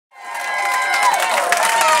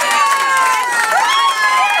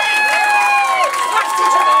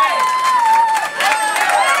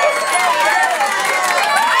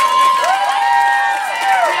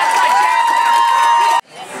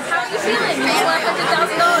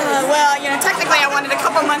on it a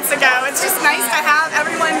couple months ago. It's just nice to have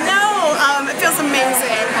everyone know. It feels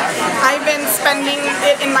amazing. I've been spending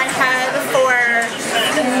it in my head for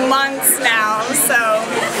months now, so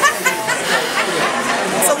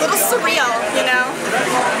it's a little surreal, you know?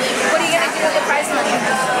 What are you going to do with the prize money?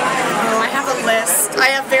 I have a list.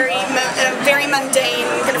 I have very mundane.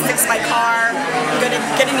 I'm going to fix my car. I'm going to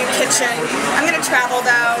get a new kitchen. I'm going to travel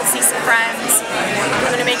though, see some friends.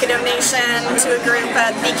 I'm going to make a donation to a group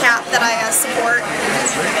at BCAP that I support.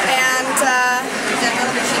 And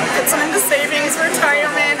put some into savings,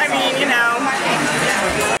 retirement. I mean, you know.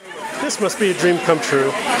 This must be a dream come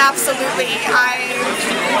true. Absolutely.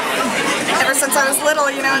 Ever since I was little,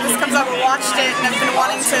 you know, this comes up, I watched it, and I've been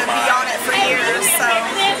wanting to be on it for years, so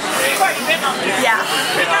yeah.